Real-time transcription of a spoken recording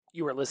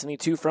You are listening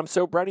to From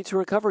Sobriety to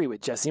Recovery with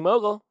Jesse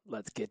Mogul.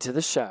 Let's get to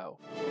the show.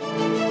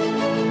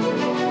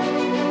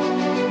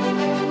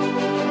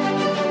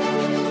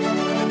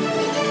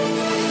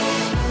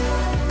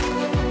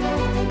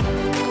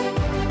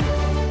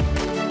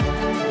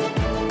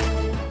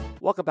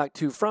 Welcome back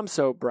to From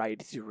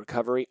Sobriety to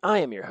Recovery. I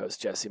am your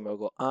host, Jesse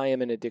Mogul. I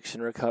am in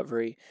addiction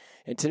recovery,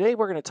 and today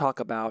we're going to talk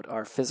about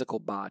our physical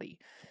body.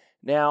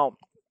 Now,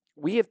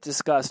 we have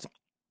discussed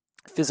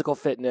physical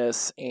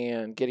fitness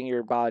and getting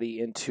your body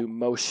into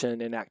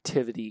motion and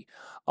activity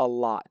a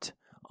lot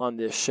on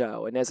this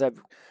show. And as I've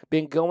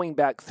been going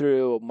back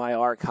through my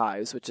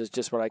archives, which is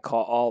just what I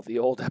call all the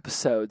old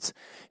episodes,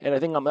 and I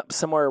think I'm up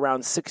somewhere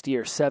around 60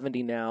 or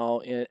 70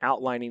 now in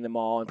outlining them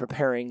all and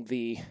preparing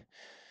the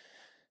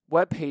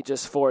web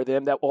pages for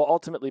them that will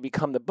ultimately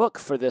become the book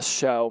for this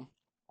show.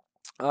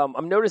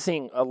 I'm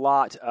noticing a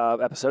lot of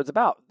episodes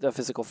about the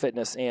physical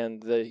fitness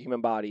and the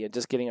human body and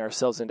just getting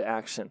ourselves into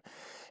action.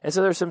 And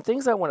so there's some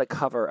things I want to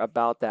cover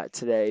about that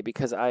today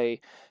because I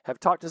have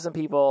talked to some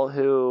people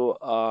who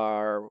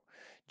are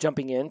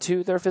jumping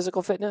into their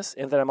physical fitness,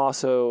 and then I'm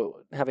also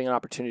having an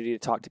opportunity to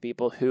talk to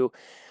people who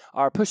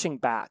are pushing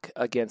back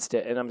against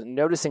it. And I'm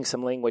noticing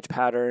some language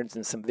patterns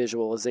and some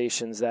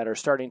visualizations that are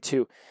starting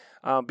to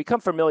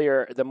become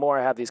familiar the more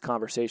I have these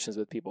conversations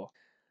with people.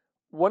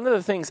 One of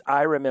the things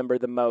I remember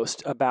the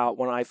most about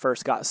when I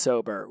first got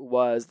sober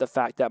was the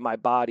fact that my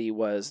body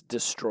was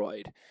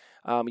destroyed.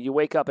 You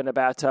wake up in a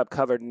bathtub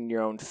covered in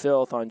your own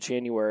filth on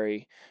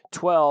January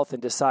 12th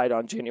and decide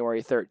on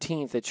January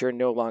 13th that you're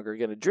no longer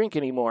going to drink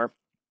anymore.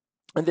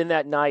 And then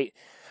that night,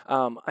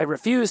 I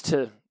refused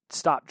to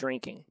stop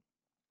drinking.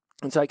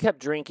 And so I kept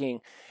drinking,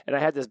 and I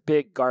had this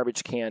big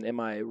garbage can in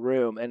my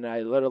room, and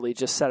I literally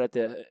just sat at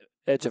the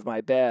edge of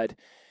my bed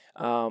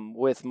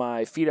with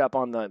my feet up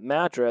on the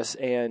mattress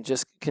and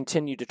just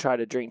continued to try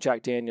to drink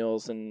Jack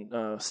Daniels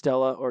and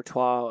Stella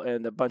Artois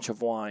and a bunch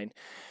of wine.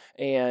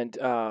 And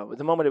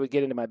the moment it would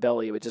get into my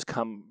belly, it would just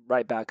come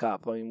right back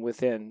up. I mean,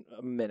 within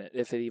a minute,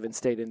 if it even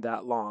stayed in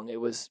that long. It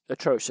was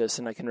atrocious,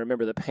 and I can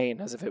remember the pain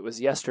as if it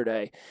was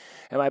yesterday.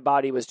 And my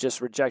body was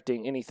just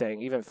rejecting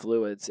anything, even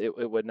fluids.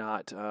 It would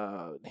not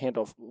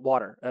handle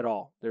water at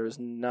all. There was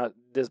not.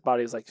 This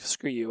body was like,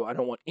 screw you. I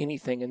don't want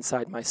anything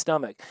inside my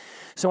stomach.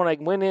 So when I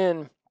went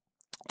in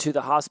to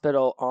the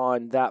hospital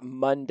on that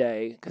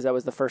Monday, because that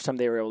was the first time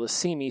they were able to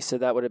see me, so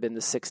that would have been the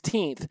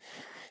 16th,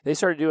 they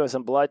started doing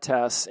some blood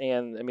tests,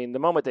 and I mean, the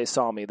moment they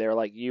saw me, they were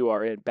like, you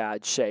are in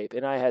bad shape.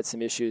 And I had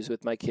some issues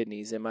with my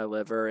kidneys and my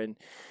liver, and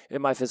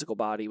my physical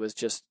body was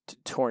just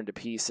torn to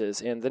pieces.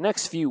 And the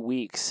next few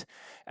weeks,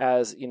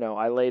 as you know,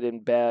 I laid in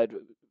bed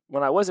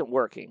when I wasn't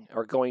working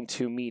or going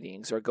to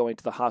meetings or going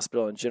to the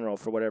hospital in general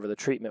for whatever the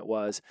treatment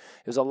was.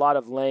 It was a lot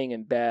of laying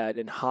in bed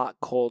and hot,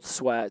 cold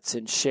sweats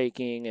and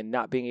shaking and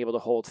not being able to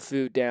hold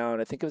food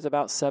down. I think it was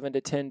about 7 to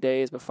 10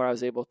 days before I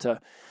was able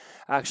to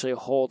actually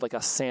hold like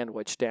a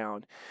sandwich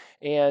down.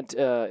 And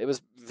it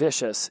was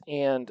vicious.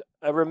 And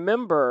I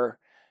remember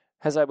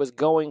as I was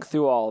going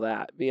through all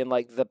that, being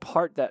like, the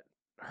part that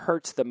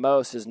hurts the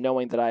most is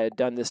knowing that I had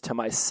done this to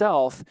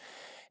myself,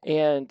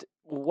 and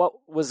what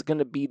was going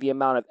to be the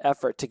amount of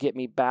effort to get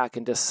me back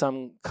into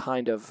some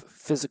kind of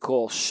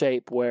physical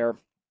shape where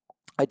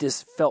I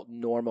just felt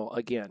normal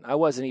again. I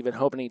wasn't even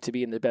hoping to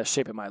be in the best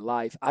shape of my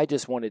life. I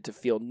just wanted to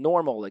feel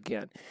normal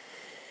again.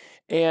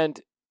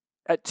 And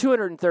at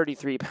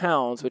 233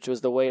 pounds, which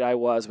was the weight I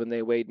was when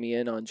they weighed me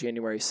in on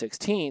January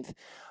 16th,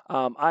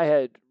 I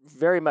had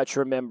very much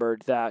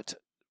remembered that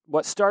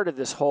what started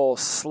this whole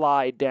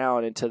slide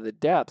down into the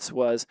depths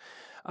was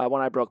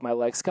when I broke my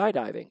leg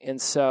skydiving.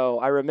 And so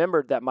I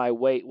remembered that my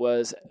weight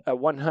was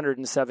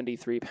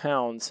 173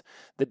 pounds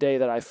the day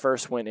that I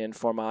first went in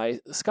for my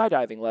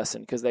skydiving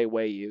lesson, because they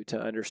weigh you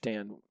to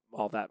understand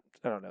all that.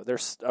 I don't know.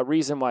 There's a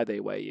reason why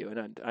they weigh you,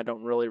 and I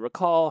don't really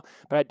recall,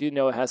 but I do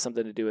know it has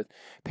something to do with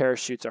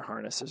parachutes or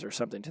harnesses or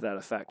something to that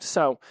effect.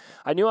 So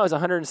I knew I was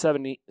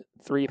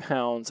 173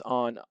 pounds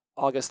on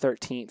August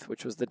 13th,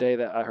 which was the day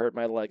that I heard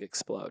my leg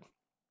explode.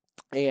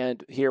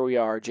 And here we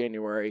are,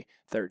 January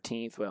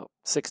 13th, well,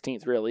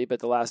 16th really, but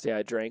the last day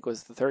I drank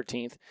was the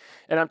 13th,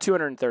 and I'm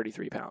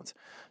 233 pounds.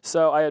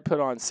 So I had put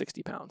on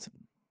 60 pounds.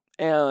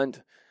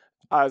 And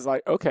I was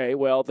like, okay,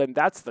 well, then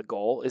that's the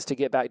goal, is to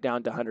get back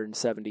down to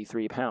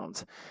 173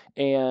 pounds.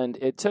 And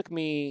it took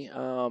me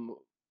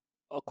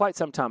quite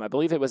some time. I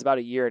believe it was about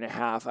a year and a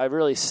half. I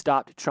really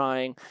stopped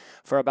trying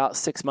for about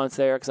 6 months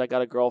there because I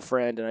got a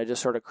girlfriend and I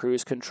just sort of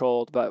cruise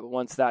controlled. But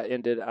once that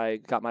ended, I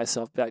got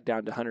myself back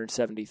down to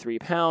 173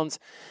 pounds.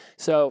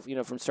 So, you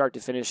know, from start to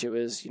finish, it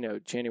was, you know,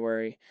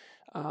 January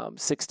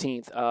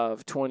 16th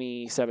of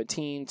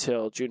 2017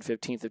 till June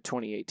 15th of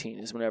 2018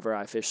 is whenever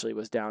I officially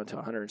was down to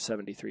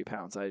 173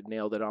 pounds. I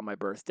nailed it on my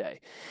birthday.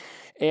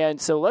 And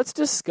so let's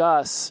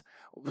discuss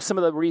some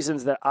of the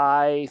reasons that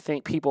I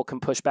think people can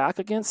push back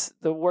against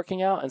the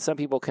working out and some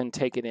people can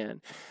take it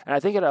in. And I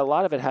think a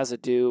lot of it has to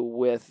do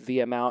with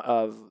the amount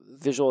of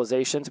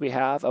visualizations we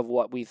have of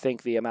what we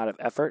think the amount of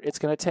effort it's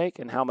going to take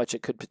and how much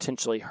it could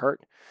potentially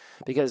hurt.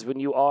 Because when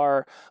you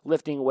are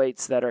lifting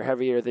weights that are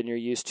heavier than you're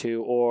used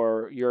to,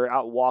 or you're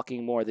out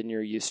walking more than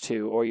you're used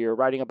to, or you're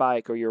riding a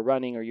bike, or you're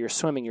running, or you're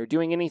swimming, you're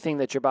doing anything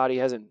that your body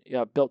hasn't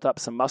built up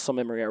some muscle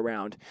memory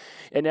around,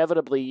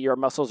 inevitably your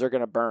muscles are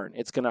going to burn.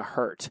 It's going to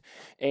hurt.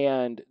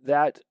 And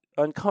that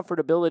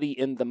uncomfortability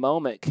in the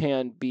moment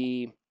can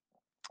be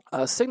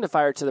a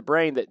signifier to the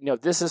brain that,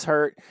 this is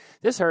hurt,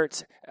 this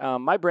hurts,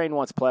 my brain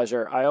wants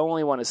pleasure, I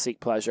only want to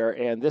seek pleasure,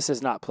 and this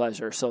is not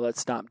pleasure, so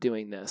let's stop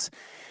doing this.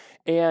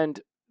 And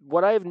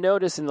what I've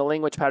noticed in the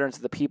language patterns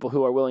of the people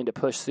who are willing to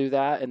push through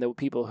that, and the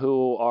people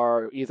who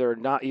are either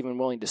not even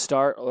willing to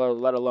start or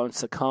let alone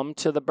succumb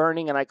to the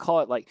burning, and I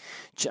call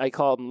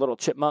them little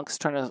chipmunks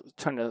trying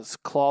to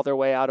claw their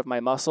way out of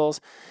my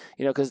muscles,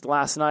 because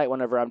last night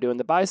whenever I'm doing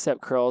the bicep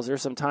curls,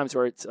 there's some times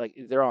where it's like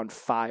they're on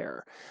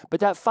fire,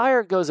 but that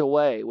fire goes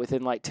away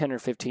within like 10 or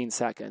 15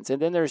 seconds,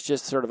 and then there's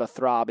just sort of a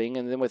throbbing,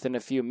 and then within a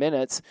few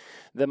minutes,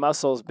 the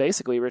muscles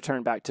basically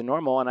return back to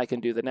normal, and I can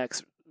do the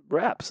next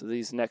reps,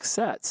 these next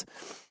sets.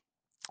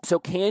 So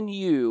can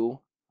you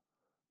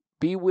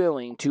be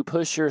willing to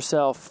push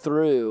yourself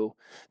through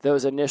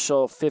those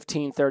initial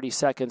 15, 30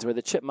 seconds where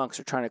the chipmunks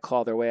are trying to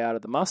claw their way out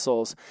of the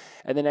muscles,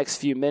 and the next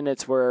few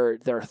minutes where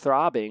they're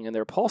throbbing and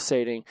they're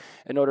pulsating,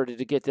 in order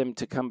to get them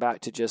to come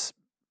back to just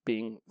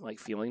being like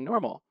feeling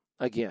normal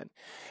again?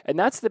 And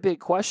that's the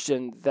big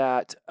question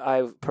that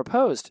I've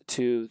proposed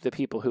to the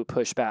people who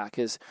push back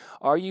is,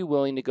 are you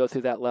willing to go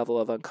through that level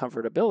of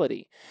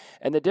uncomfortability?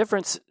 And the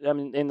difference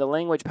in the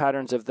language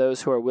patterns of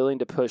those who are willing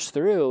to push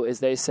through is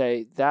they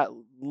say that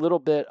little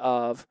bit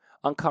of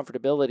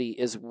uncomfortability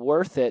is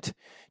worth it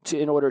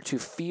in order to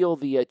feel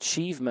the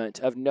achievement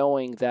of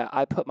knowing that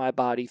I put my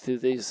body through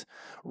these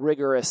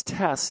rigorous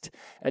tests,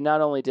 and not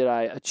only did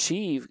I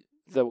achieve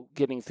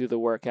getting through the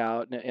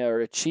workout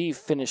or achieve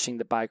finishing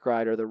the bike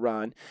ride or the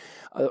run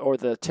or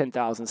the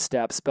 10,000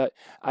 steps, but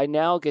I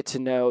now get to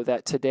know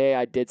that today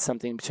I did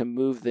something to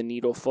move the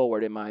needle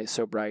forward in my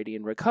sobriety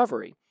and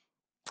recovery,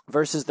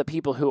 versus the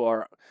people who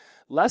are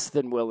less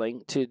than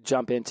willing to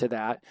jump into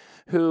that,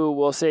 who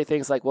will say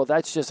things like, well,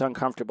 that's just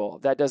uncomfortable.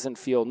 That doesn't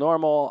feel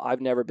normal. I've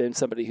never been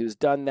somebody who's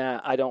done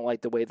that. I don't like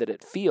the way that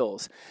it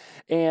feels.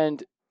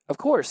 And of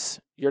course,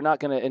 you're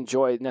not going to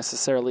enjoy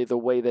necessarily the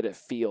way that it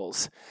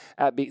feels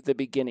at the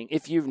beginning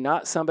if you're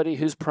not somebody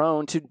who's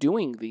prone to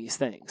doing these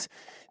things.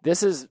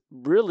 This is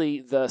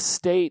really the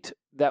state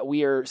that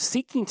we are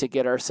seeking to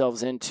get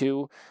ourselves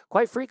into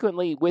quite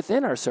frequently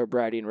within our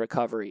sobriety and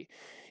recovery,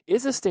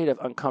 is a state of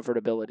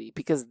uncomfortability,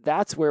 because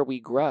that's where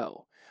we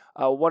grow.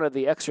 One of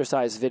the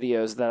exercise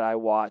videos that I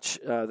watch,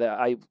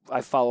 that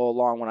I follow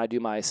along when I do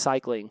my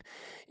cycling,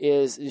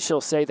 is she'll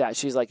say that.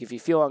 She's like, if you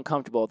feel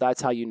uncomfortable,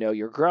 that's how you know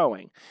you're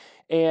growing.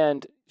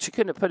 And she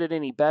couldn't have put it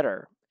any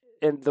better.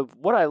 And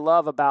what I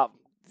love about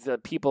the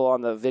people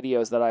on the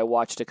videos that I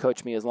watch to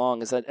coach me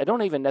along is that I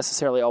don't even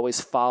necessarily always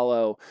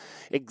follow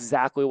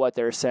exactly what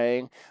they're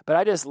saying, but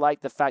I just like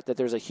the fact that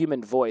there's a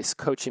human voice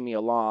coaching me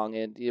along.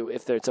 And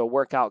if it's a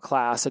workout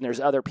class and there's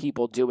other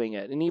people doing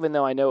it, and even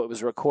though I know it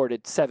was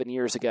recorded 7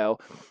 years ago,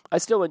 I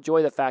still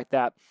enjoy the fact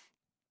that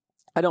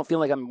I don't feel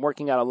like I'm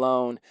working out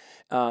alone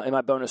in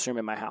my bonus room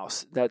in my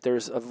house, that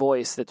there's a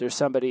voice, that there's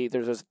somebody,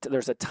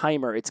 there's a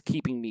timer, it's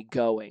keeping me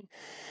going.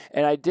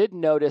 And I did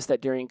notice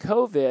that during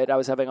COVID, I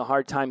was having a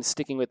hard time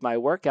sticking with my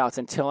workouts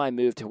until I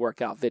moved to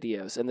workout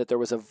videos, and that there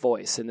was a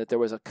voice, and that there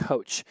was a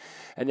coach,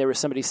 and there was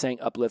somebody saying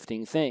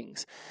uplifting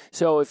things.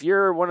 So if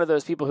you're one of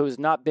those people who's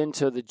not been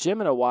to the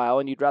gym in a while,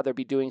 and you'd rather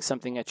be doing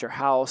something at your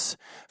house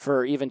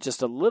for even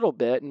just a little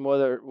bit, and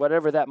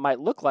whatever that might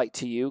look like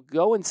to you,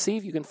 go and see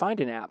if you can find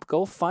an app.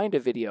 Go find a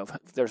video.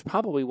 There's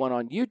probably one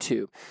on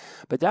YouTube.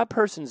 But that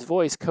person's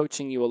voice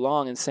coaching you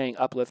along and saying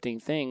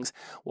uplifting things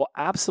will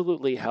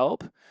absolutely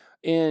help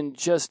in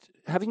just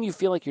having you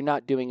feel like you're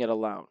not doing it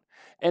alone.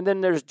 And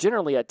then there's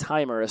generally a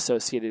timer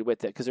associated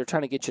with it, because they're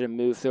trying to get you to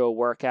move through a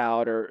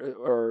workout,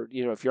 or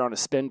if you're on a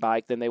spin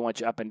bike, then they want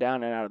you up and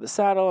down and out of the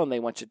saddle, and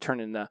they want you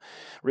turning the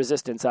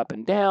resistance up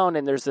and down,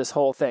 and there's this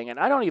whole thing. And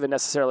I don't even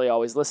necessarily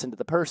always listen to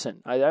the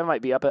person. I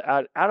might be out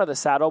of the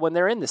saddle when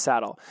they're in the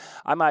saddle.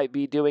 I might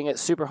be doing it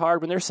super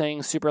hard when they're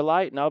saying super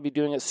light, and I'll be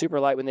doing it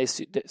super light when they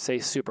say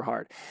super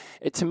hard.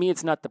 To me,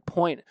 it's not the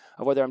point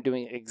of whether I'm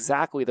doing it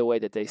exactly the way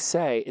that they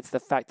say. It's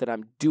the fact that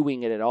I'm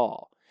doing it at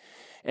all.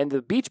 And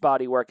the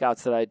Beachbody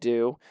workouts that I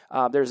do,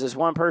 there's this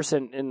one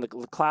person in the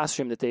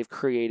classroom that they've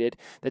created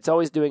that's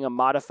always doing a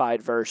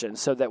modified version,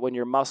 so that when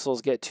your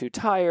muscles get too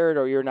tired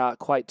or you're not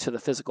quite to the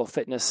physical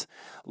fitness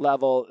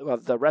level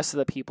of the rest of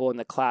the people in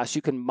the class,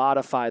 you can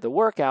modify the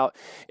workout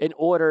in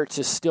order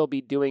to still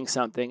be doing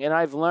something. And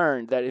I've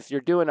learned that if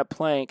you're doing a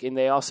plank and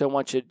they also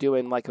want you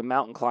doing like a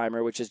mountain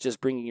climber, which is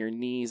just bringing your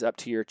knees up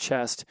to your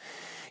chest,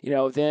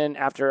 then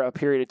after a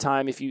period of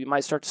time, you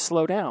might start to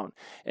slow down.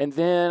 And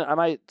then I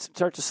might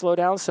start to slow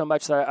down so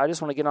much that I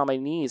just want to get on my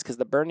knees because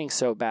the burning's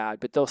so bad.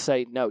 But they'll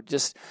say, no,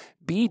 just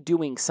be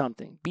doing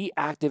something. Be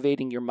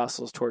activating your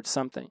muscles towards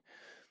something.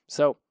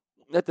 So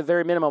at the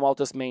very minimum, I'll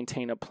just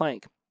maintain a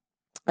plank.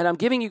 And I'm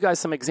giving you guys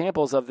some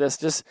examples of this.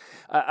 Just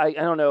I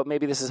don't know,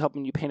 maybe this is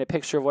helping you paint a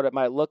picture of what it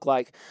might look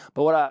like.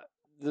 But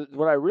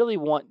what I really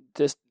want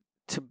this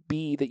to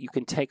be that you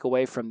can take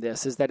away from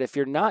this is that if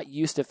you're not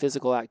used to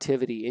physical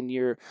activity and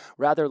you're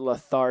rather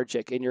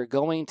lethargic and you're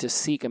going to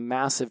seek a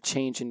massive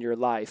change in your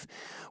life,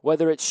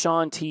 whether it's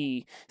Shaun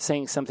T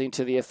saying something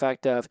to the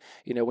effect of,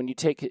 when you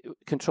take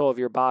control of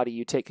your body,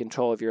 you take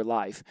control of your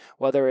life,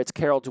 whether it's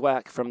Carol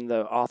Dweck from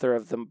the author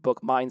of the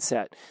book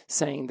Mindset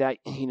saying that,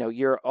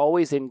 you're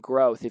always in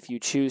growth if you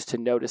choose to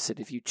notice it,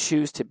 if you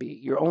choose to be.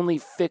 You're only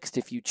fixed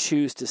if you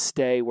choose to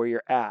stay where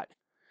you're at.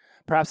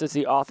 Perhaps it's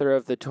the author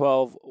of the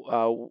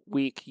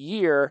 12-week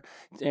year,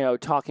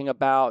 talking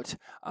about,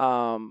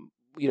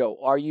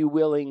 are you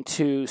willing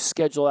to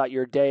schedule out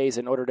your days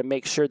in order to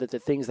make sure that the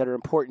things that are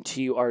important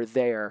to you are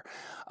there?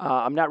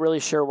 I'm not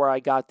really sure where I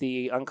got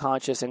the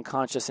unconscious and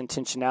conscious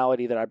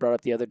intentionality that I brought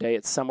up the other day.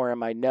 It's somewhere in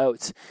my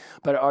notes.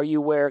 But are you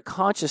aware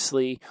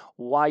consciously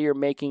why you're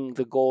making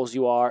the goals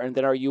you are? And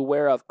then are you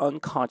aware of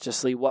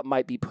unconsciously what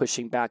might be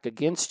pushing back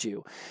against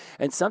you?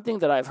 And something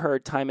that I've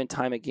heard time and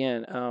time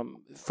again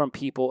from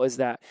people is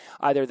that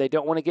either they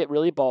don't want to get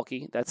really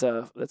bulky. That's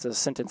a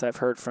sentence I've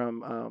heard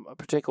from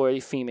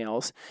particularly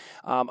females.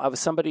 I was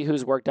somebody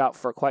who's worked out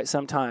for quite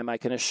some time. I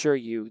can assure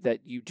you that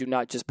you do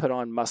not just put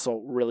on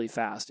muscle really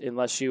fast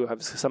unless you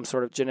have some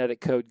sort of genetic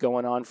code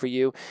going on for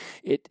you.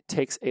 It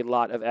takes a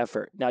lot of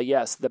effort. Now,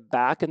 yes, the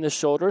back and the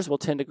shoulders will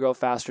tend to grow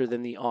faster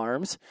than the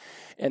arms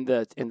and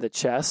the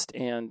chest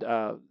and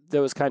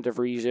those kind of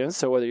regions.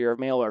 So whether you're a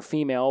male or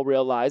female,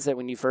 realize that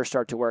when you first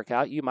start to work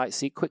out, you might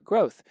see quick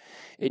growth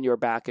in your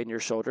back and your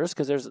shoulders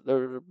because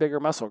there are bigger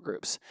muscle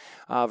groups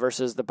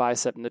versus the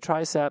bicep and the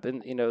tricep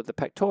and the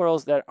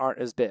pectorals that aren't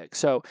as big.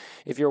 So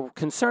if your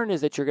concern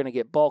is that you're going to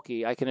get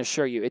bulky, I can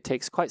assure you it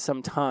takes quite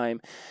some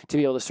time to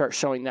be able to start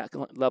showing that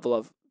level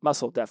of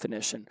muscle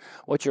definition.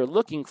 What you're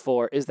looking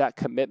for is that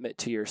commitment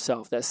to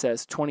yourself that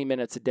says 20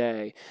 minutes a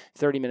day,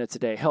 30 minutes a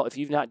day. Hell, if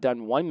you've not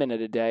done 1 minute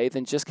a day,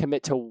 then just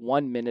commit to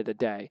 1 minute a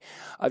day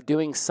of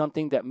doing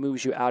something that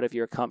moves you out of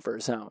your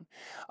comfort zone.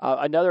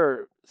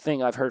 Another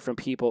thing I've heard from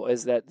people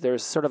is that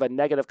there's sort of a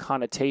negative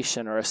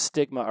connotation or a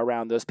stigma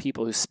around those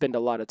people who spend a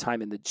lot of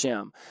time in the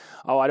gym.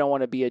 Oh, I don't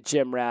want to be a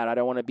gym rat. I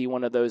don't want to be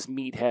one of those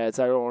meatheads.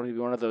 I don't want to be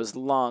one of those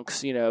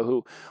lunks,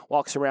 who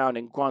walks around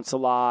and grunts a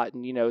lot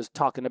and, is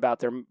talking about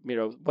their,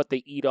 what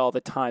they eat all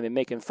the time and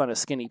making fun of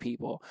skinny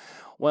people.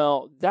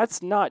 Well,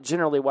 that's not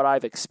generally what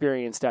I've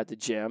experienced at the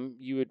gym.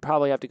 You would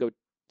probably have to go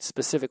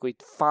specifically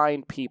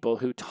find people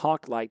who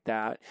talked like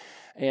that.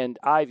 And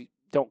I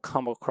don't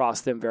come across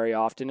them very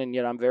often, and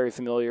yet I'm very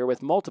familiar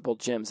with multiple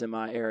gyms in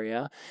my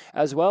area,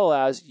 as well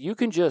as you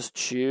can just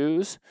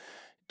choose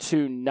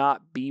to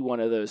not be one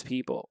of those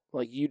people.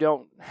 Like, you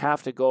don't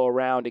have to go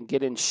around and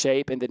get in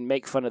shape and then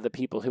make fun of the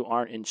people who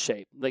aren't in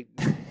shape. Like,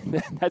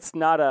 that's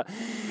not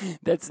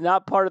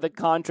part of the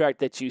contract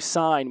that you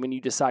sign when you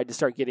decide to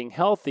start getting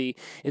healthy,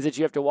 is that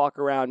you have to walk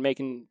around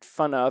making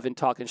fun of and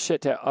talking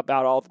shit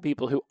about all the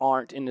people who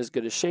aren't in as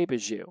good a shape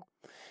as you.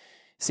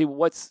 See,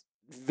 what's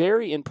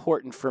very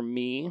important for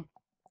me,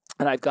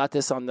 and I've got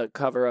this on the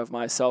cover of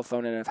my cell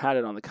phone, and I've had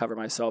it on the cover of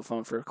my cell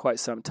phone for quite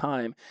some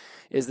time,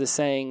 is the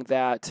saying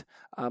that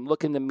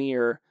look in the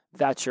mirror,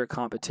 that's your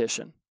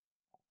competition.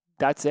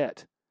 That's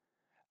it.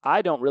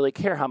 I don't really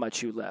care how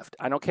much you lift.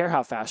 I don't care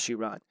how fast you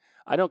run.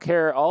 I don't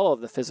care all of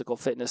the physical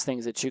fitness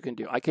things that you can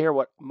do. I care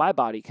what my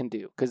body can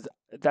do because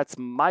that's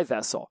my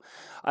vessel.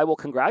 I will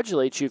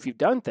congratulate you if you've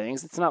done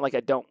things. It's not like I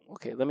don't.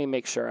 Okay, let me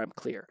make sure I'm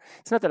clear.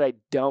 It's not that I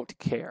don't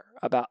care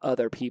about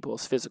other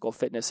people's physical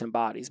fitness and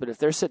bodies, but if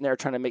they're sitting there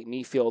trying to make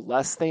me feel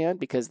less than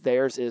because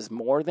theirs is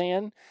more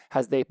than,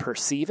 as they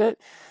perceive it,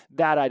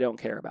 that I don't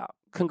care about.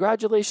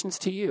 Congratulations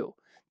to you.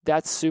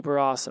 That's super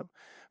awesome.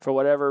 For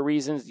whatever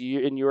reasons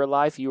in your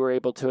life, you were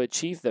able to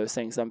achieve those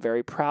things. I'm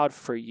very proud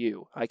for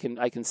you. I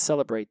can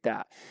celebrate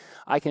that.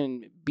 I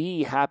can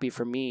be happy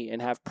for me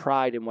and have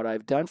pride in what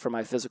I've done for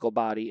my physical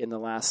body in the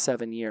last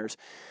 7 years.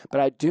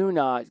 But I do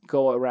not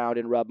go around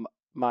and rub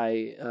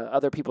my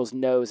other people's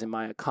nose in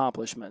my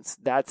accomplishments.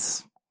 That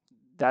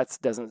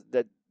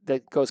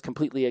goes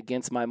completely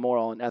against my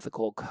moral and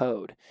ethical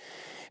code.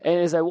 And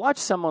as I watch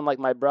someone like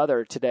my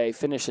brother today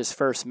finish his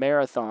first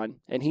marathon,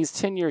 and he's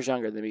 10 years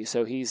younger than me,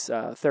 so he's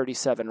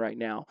 37 right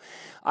now.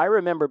 I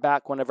remember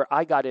back whenever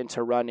I got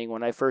into running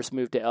when I first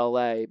moved to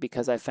LA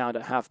because I found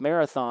a half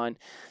marathon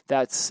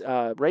that's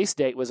race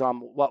date was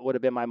on what would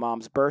have been my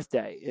mom's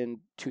birthday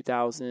in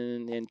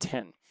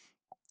 2010.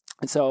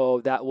 And so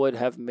that would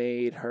have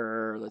made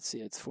her, let's see,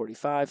 it's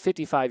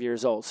 55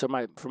 years old.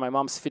 So for my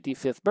mom's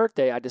 55th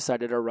birthday, I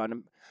decided to run a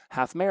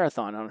half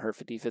marathon on her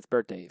 55th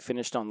birthday.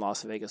 Finished on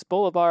Las Vegas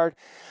Boulevard.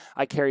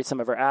 I carried some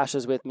of her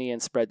ashes with me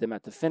and spread them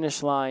at the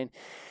finish line.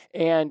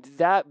 And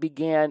that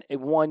began a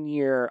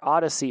 1-year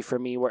odyssey for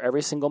me where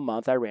every single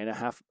month I ran a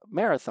half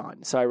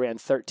marathon. So I ran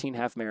 13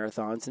 half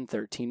marathons in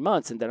 13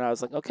 months. And then I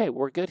was like, okay,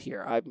 we're good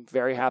here. I'm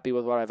very happy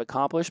with what I've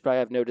accomplished, but I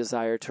have no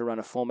desire to run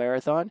a full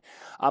marathon.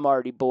 I'm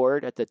already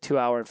bored at the 2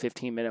 hour and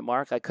 15-minute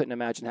mark. I couldn't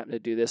imagine having to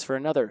do this for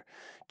another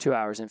 2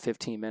 hours and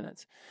 15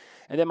 minutes.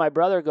 And then my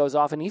brother goes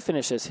off and he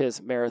finishes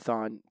his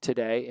marathon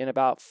today in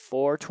about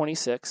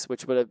 4:26,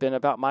 which would have been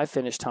about my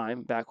finish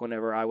time back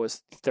whenever I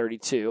was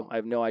 32. I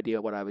have no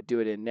idea what I would do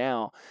it in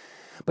now.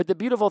 But the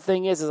beautiful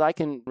thing is I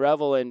can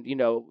revel in,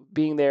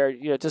 being there,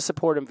 to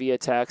support him via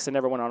text. I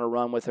never went on a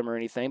run with him or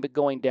anything, but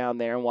going down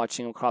there and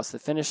watching him cross the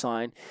finish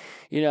line,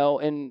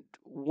 and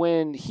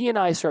when he and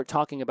I start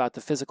talking about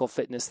the physical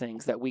fitness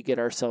things that we get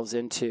ourselves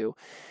into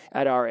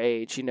at our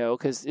age,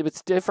 because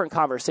it's a different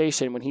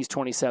conversation when he's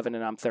 27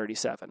 and I'm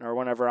 37, or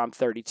whenever I'm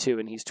 32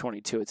 and he's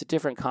 22. It's a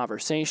different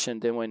conversation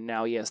than when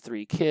now he has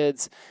 3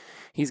 kids.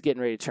 He's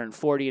getting ready to turn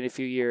 40 in a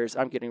few years.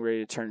 I'm getting ready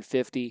to turn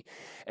 50.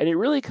 And it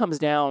really comes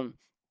down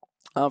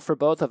for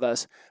both of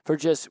us,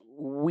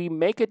 we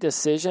make a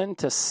decision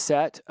to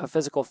set a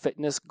physical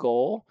fitness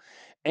goal,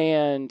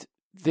 and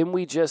then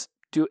we just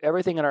do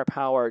everything in our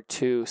power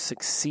to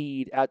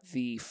succeed at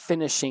the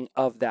finishing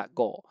of that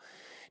goal.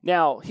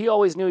 Now, he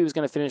always knew he was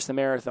going to finish the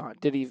marathon.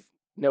 Did he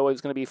know it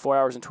was going to be 4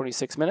 hours and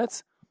 26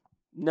 minutes?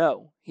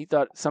 No.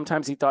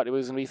 Sometimes he thought it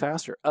was going to be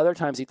faster. Other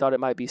times he thought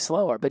it might be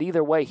slower. But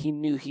either way, he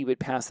knew he would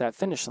pass that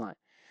finish line.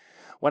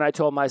 When I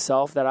told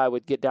myself that I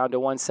would get down to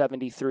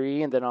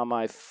 173, and then on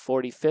my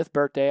 45th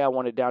birthday, I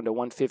wanted down to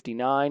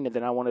 159, and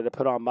then I wanted to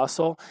put on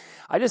muscle.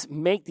 I just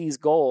make these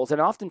goals, and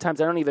oftentimes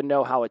I don't even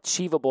know how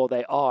achievable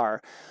they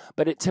are.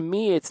 But to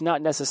me, it's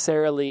not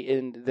necessarily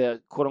in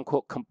the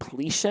quote-unquote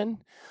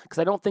completion, because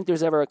I don't think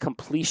there's ever a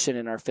completion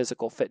in our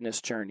physical fitness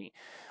journey.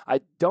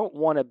 I don't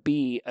want to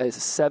be a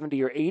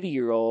 70 or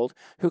 80-year-old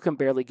who can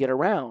barely get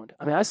around.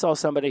 I mean, I saw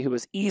somebody who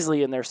was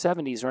easily in their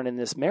 70s running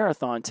this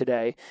marathon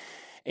today.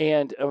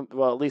 And,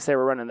 at least they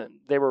were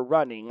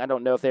running. I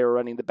don't know if they were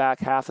running the back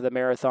half of the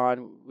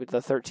marathon with the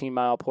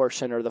 13-mile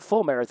portion or the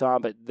full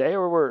marathon, but they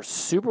were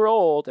super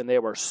old and they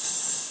were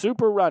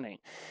super running.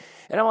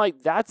 And I'm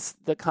like, that's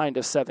the kind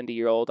of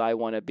 70-year-old I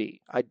want to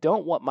be. I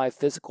don't want my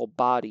physical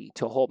body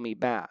to hold me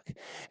back.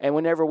 And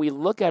whenever we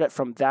look at it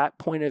from that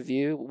point of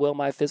view, will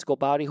my physical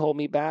body hold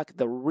me back?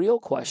 The real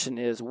question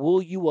is,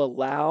 will you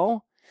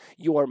allow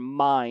your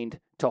mind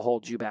to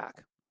hold you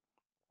back?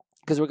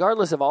 Because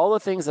regardless of all the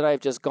things that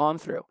I've just gone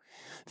through,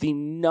 the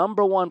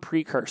number one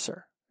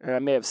precursor, and I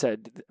may have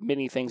said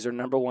many things are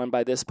number one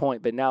by this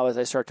point, but now as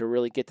I start to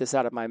really get this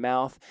out of my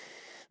mouth,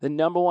 the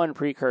number one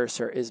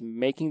precursor is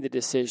making the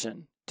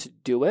decision to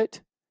do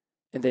it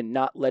and then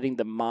not letting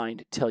the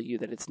mind tell you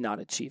that it's not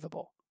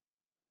achievable.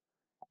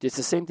 It's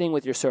the same thing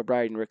with your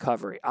sobriety and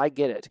recovery. I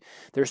get it.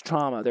 There's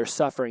trauma, there's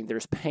suffering,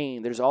 there's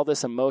pain, there's all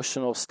this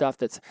emotional stuff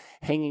that's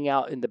hanging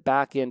out in the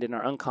back end in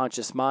our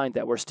unconscious mind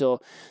that we're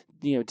still,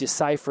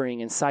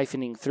 deciphering and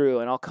siphoning through.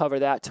 And I'll cover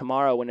that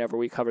tomorrow whenever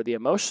we cover the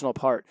emotional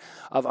part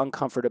of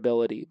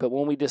uncomfortability. But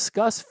when we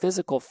discuss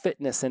physical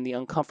fitness and the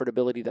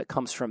uncomfortability that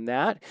comes from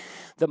that,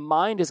 the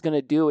mind is going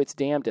to do its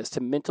damnedest to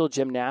mental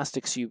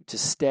gymnastics you to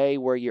stay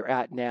where you're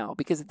at now,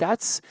 because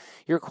that's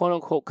your quote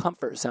unquote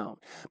comfort zone.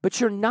 But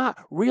you're not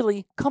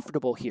really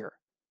comfortable here.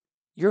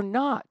 You're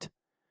not.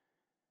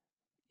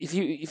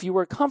 If you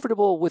were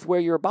comfortable with where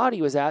your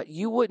body was at,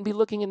 you wouldn't be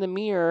looking in the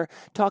mirror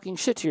talking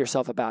shit to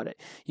yourself about it.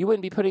 You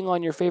wouldn't be putting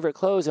on your favorite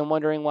clothes and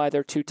wondering why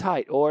they're too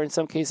tight, or in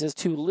some cases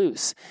too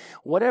loose.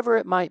 Whatever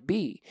it might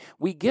be,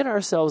 we get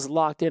ourselves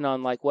locked in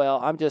on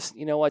I'm just,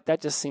 that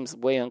just seems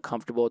way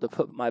uncomfortable to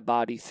put my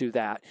body through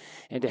that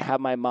and to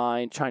have my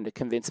mind trying to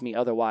convince me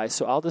otherwise.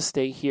 So I'll just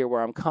stay here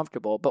where I'm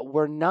comfortable. But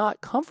we're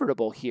not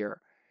comfortable here.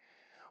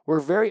 We're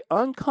very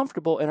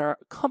uncomfortable in our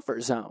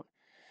comfort zone.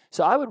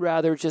 So I would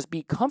rather just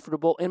be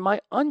comfortable in my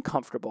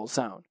uncomfortable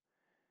zone.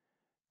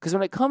 Because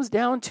when it comes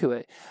down to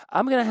it,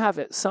 I'm going to have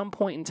at some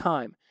point in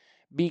time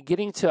be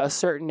getting to a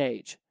certain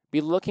age, be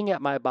looking at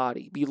my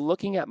body, be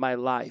looking at my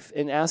life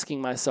and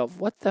asking myself,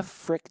 what the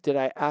frick did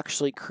I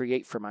actually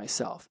create for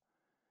myself?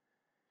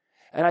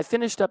 And I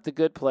finished up The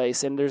Good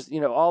Place, and there's,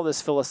 all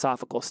this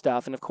philosophical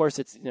stuff. And of course,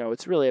 it's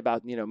really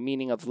about,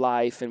 meaning of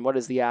life and what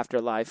is the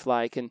afterlife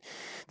like. And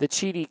the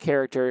Chidi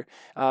character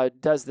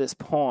does this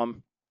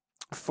poem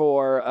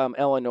for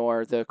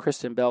Eleanor, the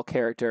Kristen Bell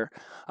character,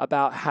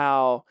 about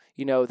how,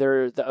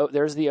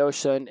 there's the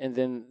ocean, and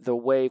then the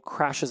wave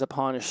crashes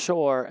upon a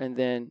shore, and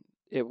then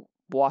it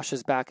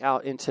washes back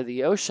out into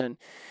the ocean.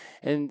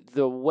 And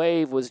the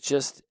wave was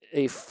just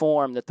a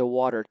form that the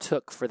water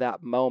took for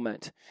that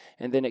moment,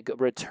 and then it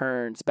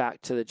returns back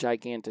to the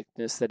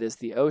giganticness that is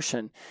the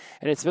ocean.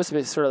 And it's supposed to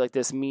be sort of like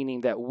this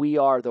meaning that we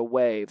are the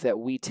wave, that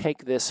we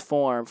take this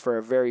form for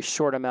a very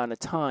short amount of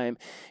time,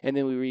 and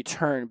then we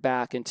return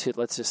back into,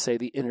 let's just say,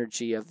 the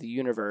energy of the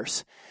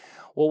universe.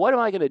 Well, what am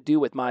I going to do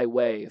with my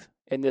wave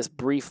in this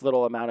brief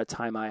little amount of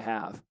time I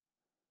have?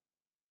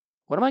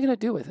 What am I going to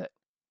do with it?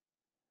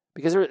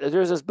 Because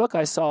there's this book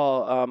I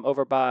saw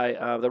over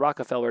by the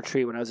Rockefeller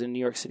Tree when I was in New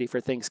York City for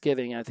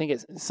Thanksgiving. And I think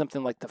it's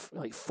something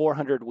like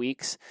 400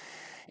 weeks.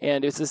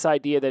 And it's this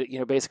idea that,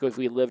 basically if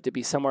we live to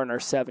be somewhere in our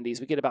 70s,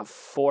 we get about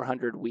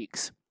 400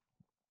 weeks.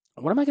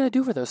 What am I going to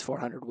do for those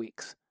 400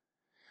 weeks?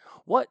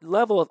 What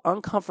level of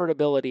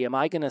uncomfortability am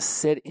I going to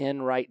sit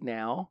in right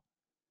now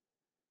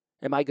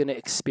am I going to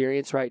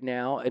experience right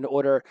now in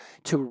order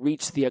to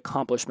reach the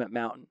accomplishment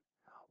mountain?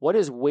 What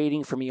is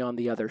waiting for me on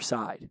the other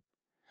side?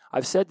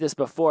 I've said this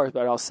before,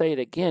 but I'll say it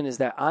again, is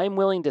that I'm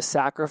willing to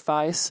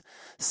sacrifice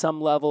some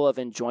level of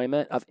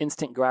enjoyment, of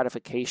instant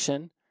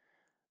gratification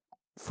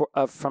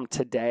from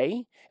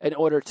today in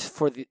order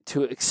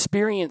to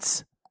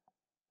experience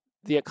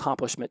the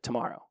accomplishment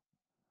tomorrow.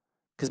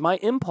 Because my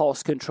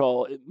impulse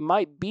control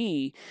might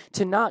be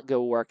to not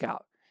go work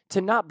out,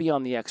 to not be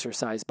on the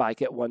exercise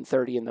bike at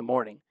 1:30 in the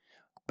morning.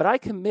 But I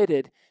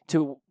committed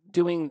to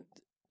doing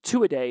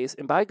 2-a-days,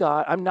 and by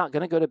God, I'm not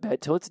going to go to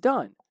bed till it's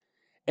done.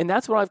 And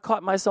that's what I've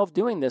caught myself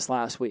doing this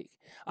last week.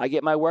 I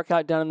get my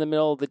workout done in the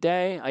middle of the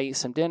day. I eat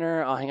some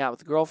dinner. I'll hang out with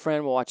the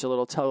girlfriend. We'll watch a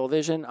little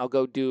television. I'll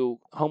go do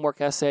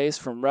homework essays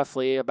from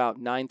roughly about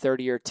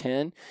 9:30 or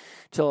 10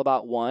 till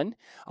about 1.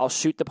 I'll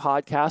shoot the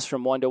podcast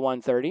from 1 to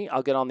 1:30.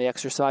 I'll get on the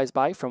exercise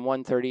bike from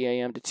 1:30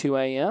 a.m. to 2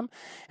 a.m.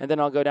 And then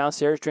I'll go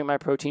downstairs, drink my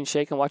protein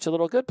shake, and watch a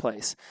little Good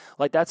Place.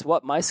 Like, that's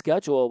what my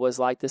schedule was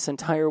like this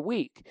entire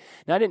week.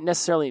 Now, I didn't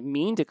necessarily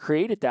mean to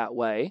create it that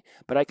way,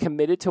 but I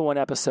committed to one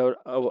episode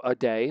a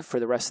day for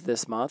the rest of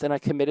this month, and I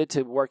committed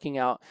to working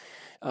out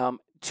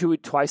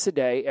twice a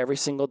day, every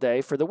single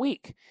day for the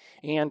week.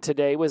 And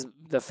today was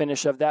the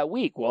finish of that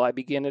week. Will I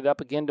begin it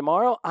up again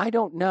tomorrow? I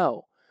don't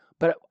know.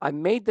 But I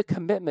made the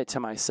commitment to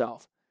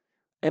myself.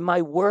 And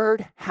my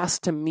word has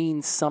to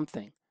mean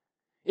something.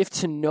 If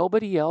to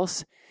nobody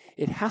else,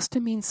 it has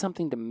to mean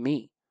something to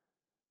me.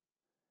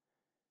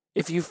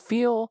 If you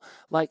feel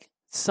like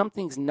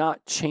something's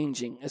not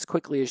changing as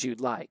quickly as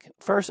you'd like,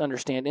 first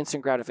understand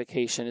instant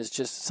gratification is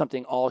just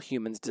something all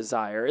humans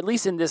desire, at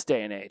least in this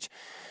day and age.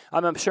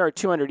 I'm sure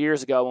 200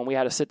 years ago when we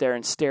had to sit there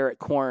and stare at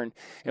corn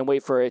and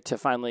wait for it to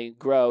finally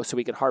grow so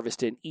we could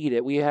harvest it and eat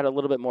it, we had a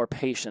little bit more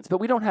patience. But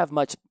we don't have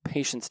much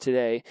patience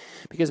today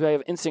because we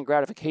have instant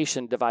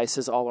gratification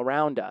devices all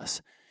around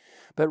us.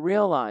 But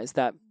realize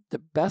that the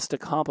best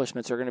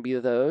accomplishments are going to be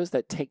those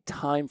that take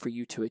time for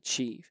you to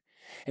achieve.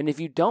 And if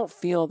you don't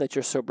feel that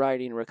your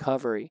sobriety and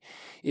recovery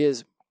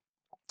is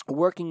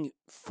working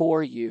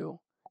for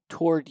you,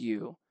 toward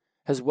you,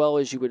 as well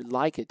as you would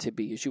like it to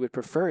be, as you would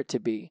prefer it to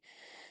be,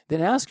 then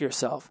ask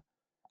yourself,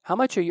 how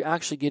much are you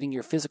actually getting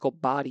your physical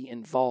body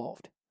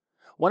involved?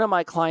 One of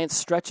my clients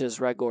stretches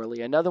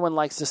regularly. Another one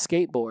likes to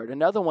skateboard.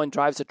 Another one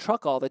drives a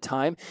truck all the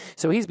time.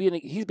 So he's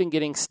been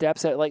getting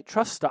steps at like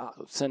truck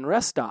stops and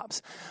rest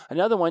stops.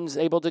 Another one's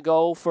able to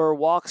go for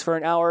walks for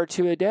an hour or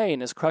two a day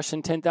and is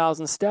crushing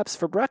 10,000 steps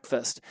for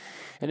breakfast.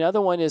 Another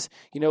one is,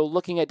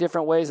 looking at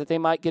different ways that they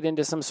might get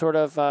into some sort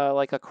of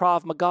like a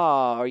Krav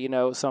Maga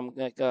or, some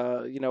like,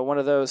 one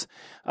of those,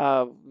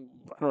 I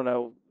don't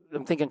know,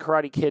 I'm thinking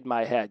Karate Kid in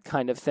my head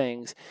kind of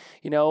things.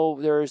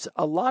 There's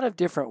a lot of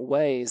different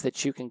ways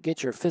that you can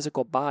get your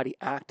physical body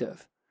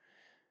active.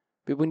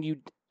 But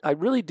I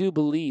really do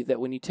believe that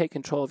when you take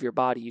control of your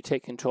body, you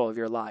take control of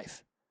your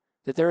life.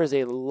 That there is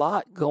a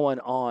lot going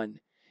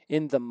on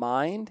in the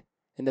mind,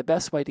 and the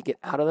best way to get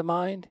out of the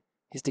mind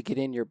is to get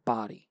in your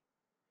body.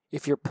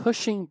 If you're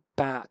pushing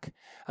back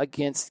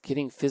against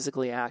getting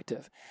physically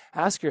active,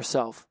 ask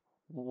yourself,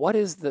 what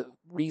is the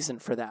reason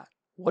for that?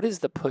 What is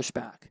the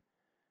pushback?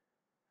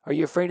 Are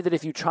you afraid that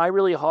if you try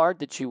really hard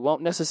that you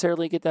won't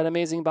necessarily get that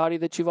amazing body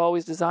that you've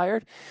always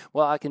desired?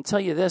 Well, I can tell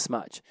you this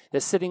much,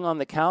 that sitting on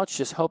the couch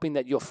just hoping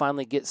that you'll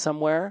finally get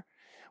somewhere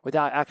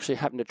without actually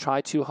having to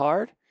try too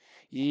hard,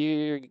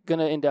 you're going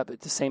to end up at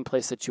the same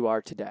place that you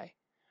are today.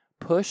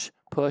 Push,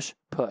 push,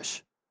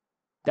 push.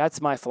 That's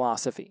my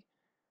philosophy.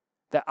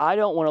 That I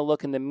don't want to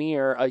look in the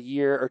mirror a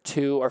year or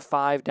 2 or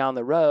 5 down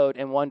the road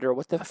and wonder,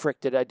 what the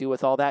frick did I do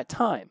with all that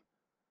time?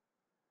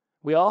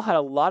 We all had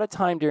a lot of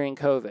time during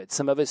COVID.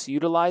 Some of us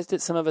utilized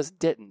it, some of us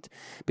didn't.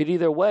 But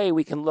either way,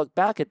 we can look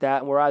back at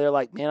that and we're either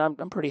like, man,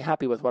 I'm pretty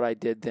happy with what I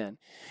did then.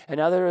 And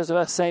others of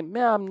us say,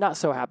 man, I'm not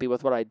so happy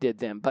with what I did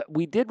then. But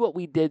we did what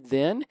we did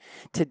then.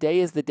 Today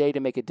is the day to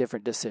make a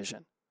different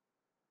decision.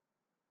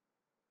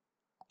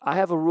 I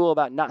have a rule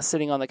about not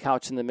sitting on the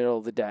couch in the middle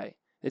of the day.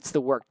 It's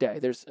the work day.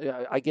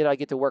 I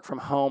get to work from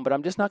home, but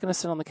I'm just not going to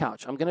sit on the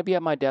couch. I'm going to be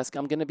at my desk.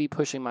 I'm going to be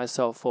pushing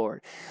myself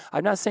forward.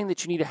 I'm not saying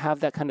that you need to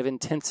have that kind of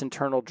intense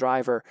internal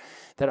driver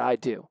that I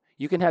do.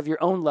 You can have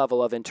your own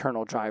level of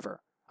internal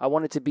driver. I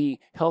want it to be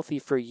healthy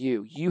for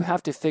you. You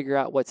have to figure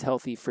out what's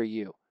healthy for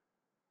you.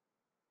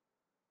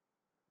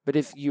 But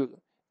if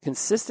you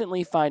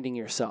consistently finding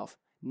yourself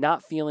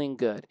not feeling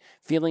good,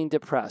 feeling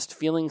depressed,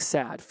 feeling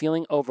sad,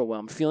 feeling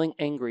overwhelmed, feeling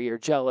angry or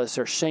jealous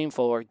or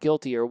shameful or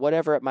guilty or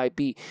whatever it might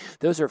be,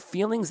 those are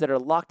feelings that are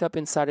locked up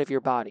inside of your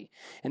body.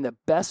 And the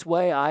best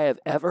way I have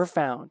ever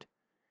found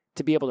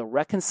to be able to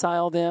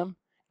reconcile them,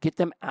 get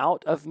them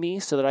out of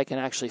me so that I can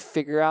actually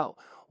figure out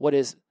what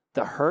is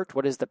the hurt,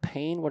 what is the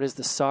pain, what is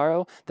the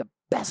sorrow, the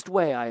best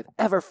way I have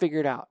ever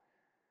figured out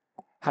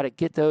how to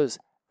get those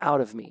out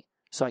of me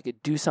so I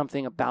could do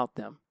something about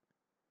them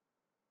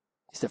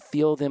is to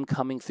feel them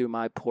coming through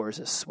my pores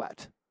as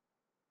sweat.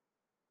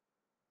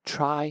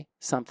 Try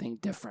something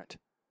different.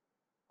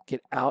 Get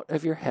out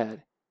of your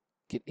head,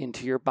 get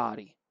into your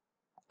body,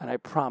 and I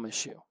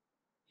promise you,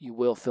 you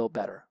will feel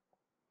better.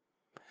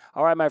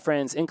 All right, my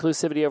friends,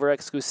 inclusivity over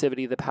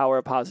exclusivity, the power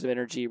of positive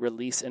energy,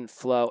 release and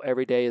flow.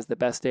 Every day is the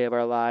best day of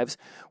our lives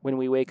when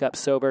we wake up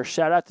sober.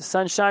 Shout out to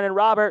Sunshine and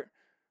Robert.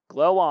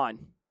 Glow on.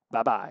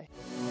 Bye-bye.